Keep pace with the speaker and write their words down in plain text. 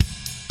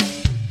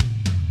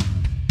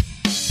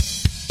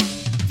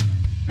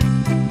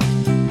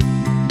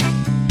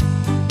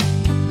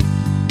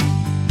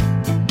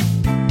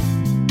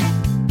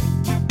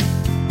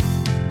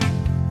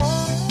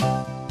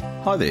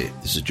Hi there,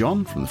 this is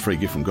John from the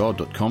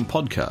freegiftfromgod.com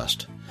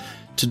podcast.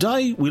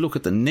 Today we look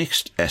at the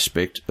next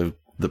aspect of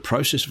the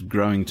process of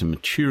growing to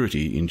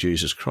maturity in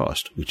Jesus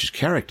Christ, which is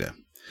character.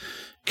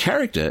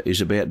 Character is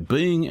about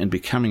being and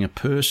becoming a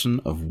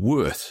person of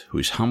worth who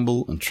is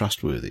humble and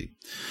trustworthy.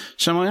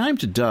 So my aim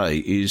today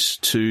is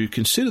to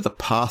consider the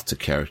path to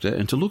character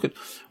and to look at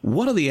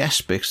what are the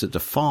aspects that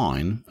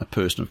define a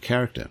person of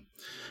character.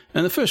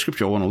 And the first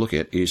scripture I want to look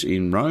at is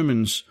in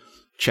Romans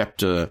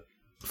chapter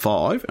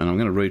 5, and I'm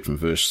going to read from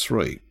verse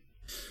 3.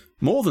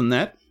 More than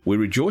that, we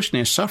rejoice in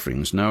our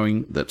sufferings,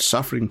 knowing that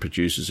suffering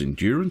produces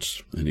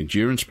endurance, and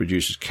endurance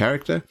produces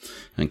character,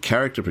 and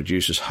character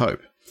produces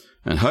hope.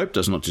 And hope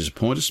does not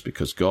disappoint us,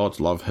 because God's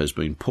love has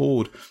been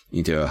poured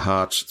into our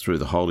hearts through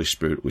the Holy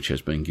Spirit which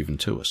has been given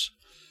to us.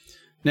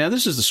 Now,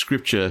 this is the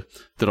scripture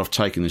that I've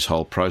taken this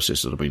whole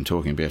process that I've been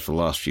talking about for the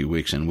last few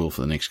weeks and will for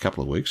the next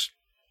couple of weeks.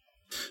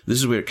 This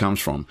is where it comes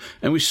from.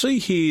 And we see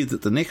here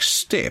that the next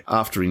step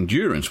after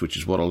endurance, which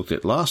is what I looked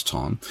at last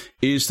time,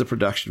 is the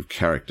production of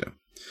character.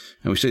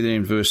 And we see there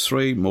in verse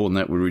 3, more than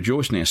that, we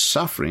rejoice in our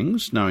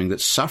sufferings, knowing that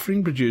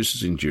suffering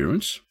produces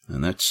endurance,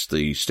 and that's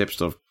the steps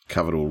that I've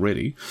covered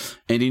already,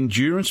 and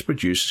endurance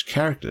produces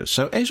character.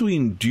 So as we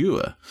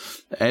endure,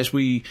 as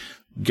we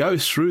go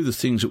through the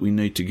things that we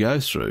need to go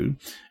through,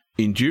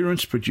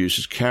 endurance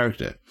produces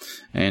character,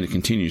 and it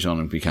continues on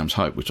and becomes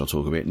hope, which I'll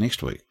talk about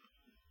next week.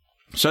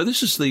 So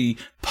this is the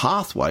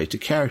pathway to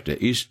character,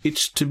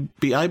 it's to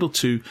be able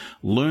to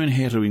learn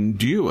how to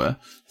endure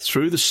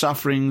through the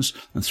sufferings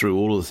and through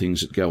all of the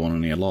things that go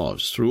on in our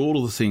lives, through all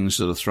of the things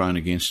that are thrown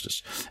against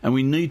us. And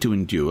we need to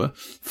endure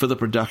for the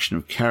production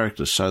of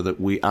character so that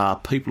we are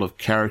people of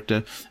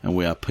character and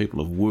we are people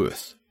of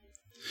worth.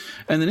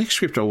 And the next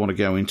scripture I want to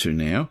go into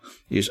now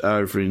is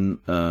over in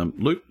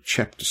Luke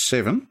chapter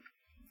 7,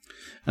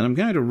 and I'm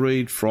going to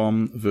read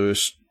from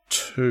verse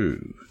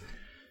 2.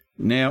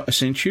 Now, a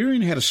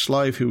centurion had a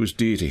slave who was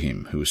dear to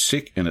him, who was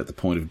sick and at the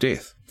point of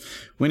death.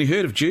 When he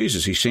heard of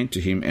Jesus, he sent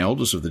to him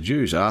elders of the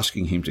Jews,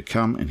 asking him to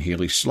come and heal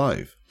his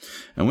slave.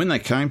 And when they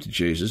came to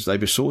Jesus, they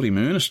besought him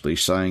earnestly,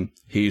 saying,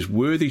 "He is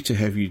worthy to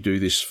have you do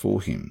this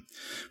for him,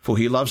 for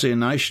he loves our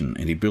nation,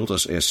 and he built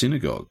us our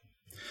synagogue."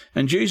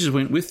 And Jesus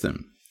went with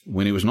them.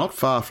 When he was not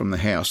far from the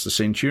house, the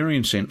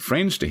centurion sent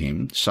friends to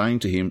him, saying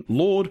to him,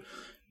 "Lord,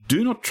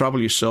 do not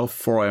trouble yourself,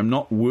 for I am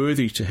not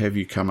worthy to have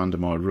you come under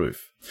my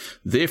roof.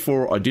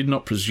 Therefore I did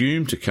not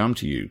presume to come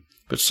to you,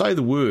 but say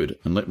the word,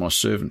 and let my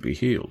servant be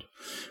healed.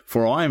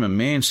 For I am a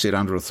man set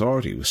under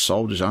authority, with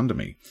soldiers under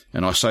me.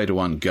 And I say to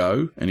one,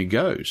 go, and he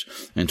goes,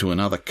 and to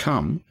another,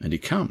 come, and he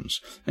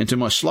comes, and to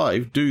my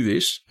slave, do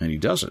this, and he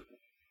does it."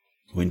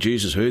 When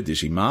Jesus heard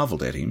this, he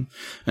marvelled at him,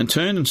 and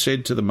turned and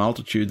said to the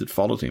multitude that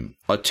followed him,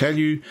 "I tell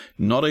you,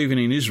 not even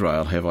in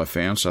Israel have I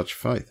found such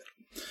faith."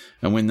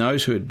 And when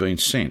those who had been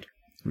sent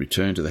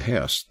returned to the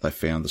house, they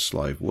found the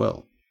slave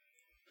well.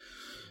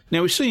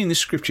 Now we see in this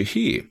scripture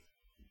here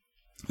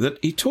that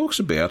he talks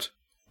about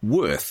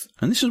worth,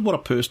 and this is what a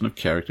person of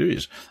character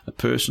is, a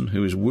person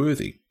who is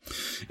worthy.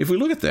 If we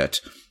look at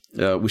that,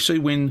 we see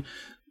when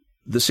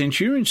the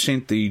centurion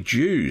sent the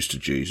Jews to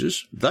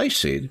Jesus, they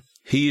said,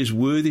 "He is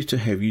worthy to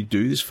have you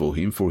do this for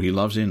him, for he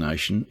loves our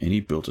nation, and he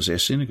built us our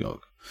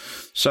synagogue."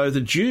 So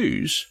the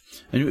Jews,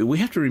 and we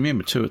have to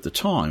remember too at the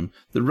time,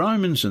 the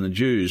Romans and the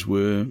Jews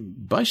were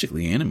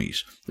basically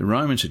enemies. The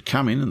Romans had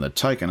come in and they'd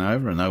taken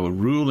over and they were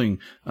ruling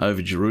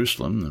over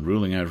Jerusalem and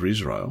ruling over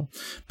Israel,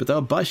 but they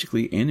were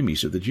basically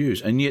enemies of the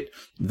Jews. And yet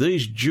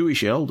these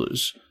Jewish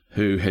elders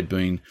who had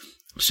been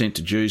sent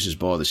to Jesus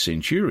by the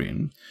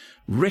centurion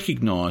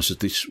recognised that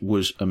this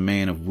was a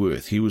man of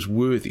worth. He was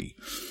worthy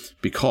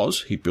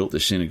because he built their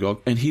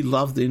synagogue and he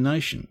loved their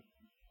nation.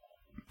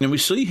 And we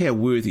see how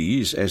worthy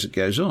he is as it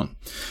goes on.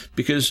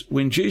 Because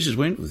when Jesus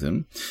went with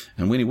them,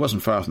 and when he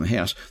wasn't far from the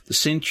house, the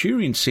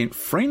centurion sent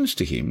friends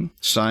to him,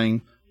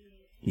 saying,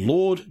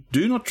 "Lord,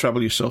 do not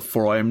trouble yourself,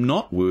 for I am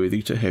not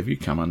worthy to have you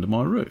come under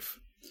my roof."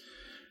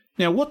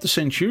 Now, what the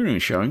centurion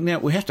is showing, now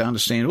we have to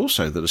understand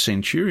also that a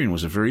centurion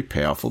was a very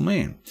powerful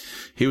man.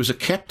 He was a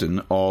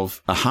captain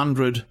of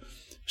 100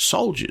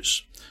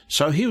 soldiers.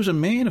 So he was a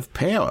man of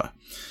power.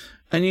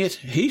 And yet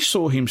he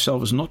saw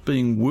himself as not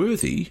being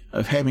worthy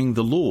of having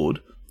the Lord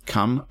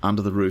come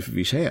under the roof of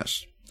his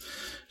house.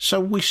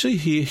 So we see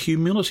here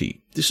humility.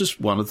 This is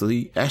one of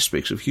the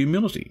aspects of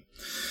humility.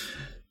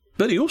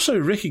 But he also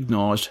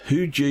recognised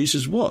who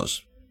Jesus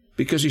was,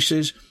 because he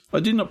says, "I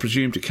did not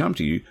presume to come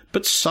to you,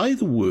 but say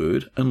the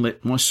word and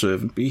let my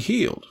servant be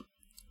healed."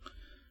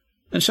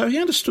 And so he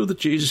understood that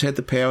Jesus had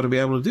the power to be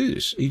able to do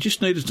this. He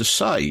just needed to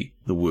say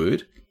the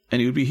word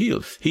and he would be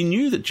healed. He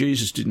knew that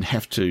Jesus didn't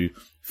have to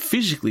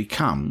physically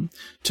come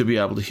to be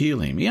able to heal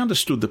him. He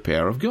understood the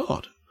power of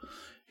God.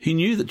 He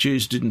knew that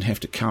Jesus didn't have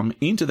to come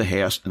into the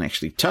house and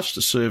actually touch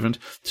the servant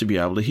to be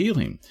able to heal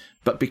him.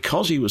 But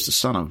because he was the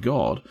Son of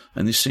God,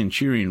 and this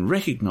centurion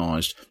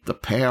recognised the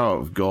power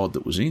of God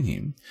that was in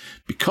him,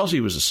 because he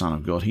was the Son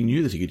of God, he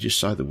knew that he could just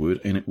say the word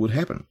and it would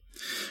happen.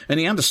 And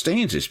he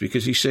understands this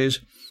because he says,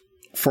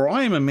 For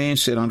I am a man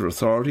set under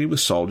authority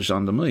with soldiers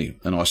under me,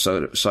 and I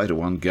say to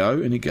one,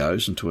 go, and he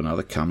goes, and to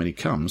another, come, and he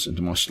comes, and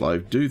to my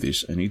slave, do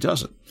this, and he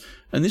does it.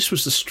 And this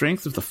was the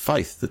strength of the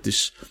faith that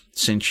this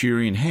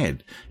centurion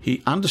had.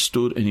 He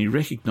understood and he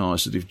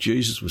recognised that if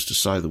Jesus was to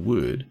say the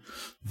word,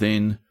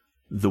 then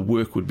the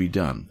work would be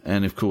done.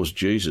 And of course,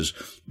 Jesus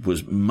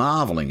was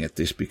marvelling at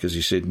this because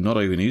he said, not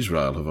even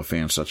Israel have I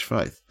found such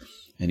faith.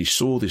 And he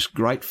saw this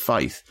great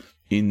faith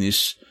in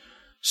this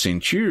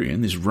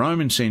centurion, this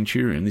Roman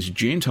centurion, this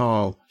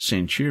Gentile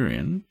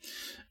centurion,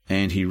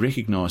 and he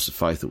recognised the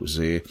faith that was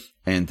there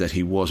and that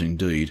he was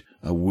indeed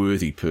a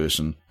worthy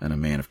person and a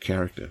man of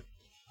character.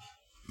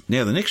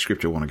 Now, the next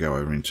scripture I want to go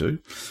over into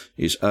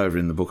is over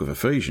in the book of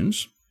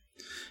Ephesians,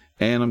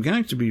 and I'm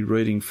going to be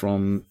reading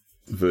from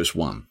verse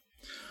 1.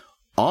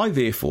 I,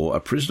 therefore,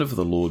 a prisoner for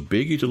the Lord,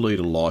 beg you to lead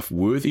a life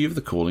worthy of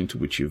the calling to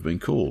which you have been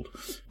called,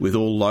 with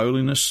all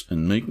lowliness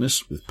and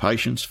meekness, with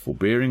patience,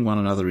 forbearing one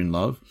another in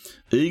love,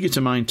 eager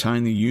to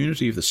maintain the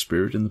unity of the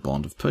Spirit in the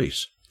bond of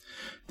peace.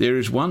 There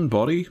is one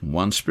body,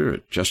 one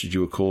Spirit, just as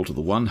you are called to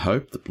the one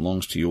hope that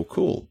belongs to your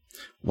call.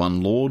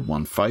 One Lord,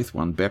 one faith,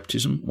 one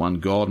baptism, one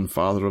God and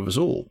Father of us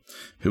all,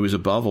 who is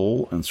above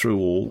all and through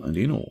all and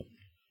in all.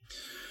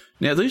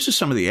 Now, these are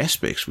some of the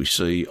aspects we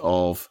see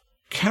of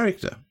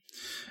character.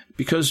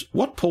 Because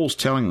what Paul's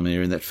telling them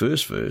there in that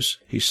first verse,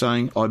 he's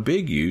saying, I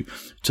beg you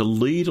to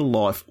lead a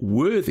life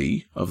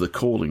worthy of the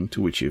calling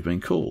to which you've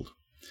been called.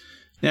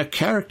 Now,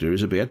 character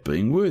is about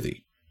being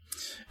worthy.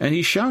 And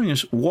he's showing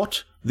us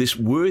what this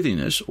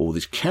worthiness or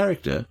this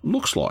character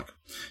looks like.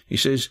 He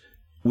says,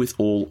 with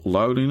all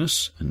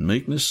lowliness and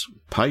meekness,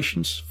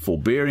 patience,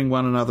 forbearing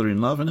one another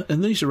in love.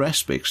 And these are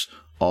aspects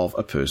of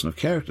a person of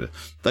character.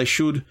 They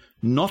should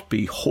not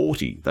be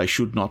haughty. They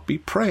should not be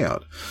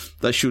proud.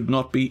 They should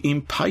not be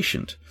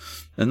impatient.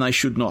 And they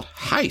should not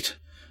hate.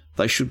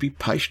 They should be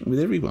patient with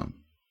everyone.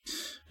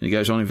 And he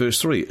goes on in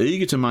verse 3,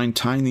 eager to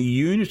maintain the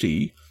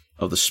unity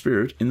of the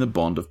Spirit in the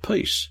bond of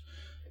peace.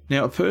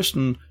 Now, a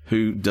person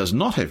who does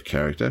not have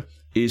character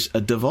is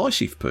a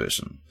divisive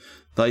person.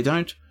 They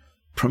don't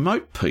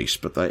promote peace,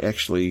 but they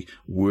actually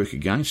work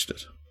against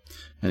it.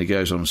 And he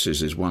goes on and says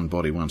there's one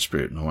body, one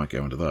Spirit, and I won't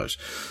go into those.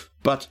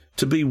 But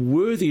to be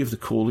worthy of the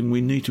calling,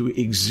 we need to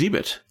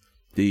exhibit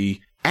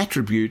the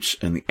attributes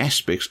and the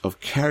aspects of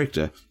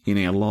character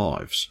in our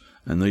lives.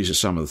 And these are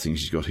some of the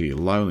things he's got here: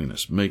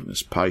 lowliness,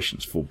 meekness,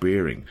 patience,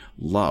 forbearing,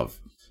 love,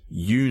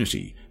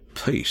 unity,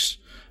 peace.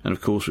 And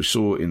of course, we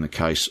saw in the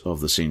case of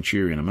the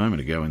centurion a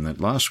moment ago in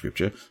that last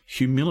scripture,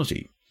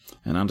 humility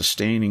and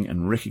understanding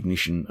and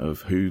recognition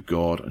of who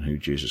God and who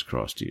Jesus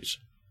Christ is.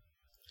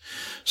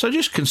 So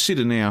just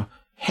consider now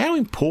how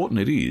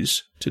important it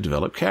is to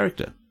develop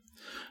character.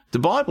 The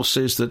Bible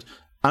says that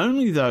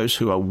only those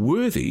who are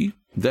worthy,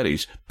 that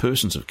is,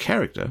 persons of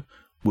character,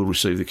 will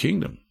receive the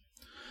kingdom.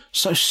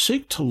 So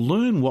seek to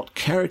learn what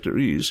character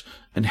is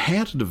and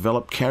how to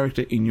develop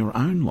character in your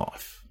own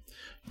life.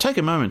 Take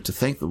a moment to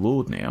thank the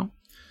Lord now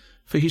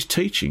for his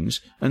teachings,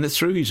 and that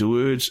through his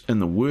words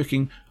and the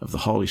working of the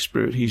Holy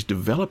Spirit, he's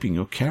developing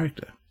your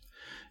character.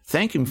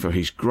 Thank him for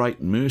his great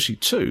mercy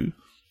too,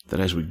 that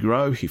as we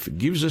grow, he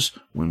forgives us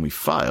when we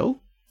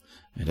fail,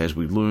 and as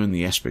we learn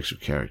the aspects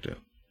of character.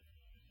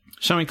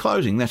 So in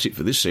closing, that's it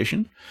for this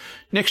session.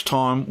 Next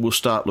time, we'll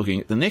start looking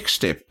at the next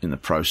step in the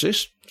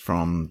process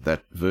from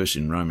that verse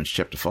in Romans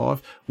chapter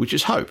 5, which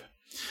is hope.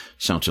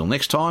 So until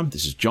next time,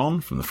 this is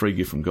John from the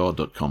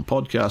freegiftfromgod.com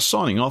podcast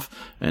signing off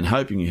and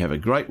hoping you have a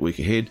great week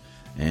ahead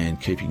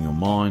and keeping your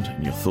mind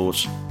and your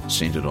thoughts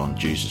centered on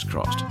Jesus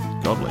Christ.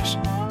 God bless.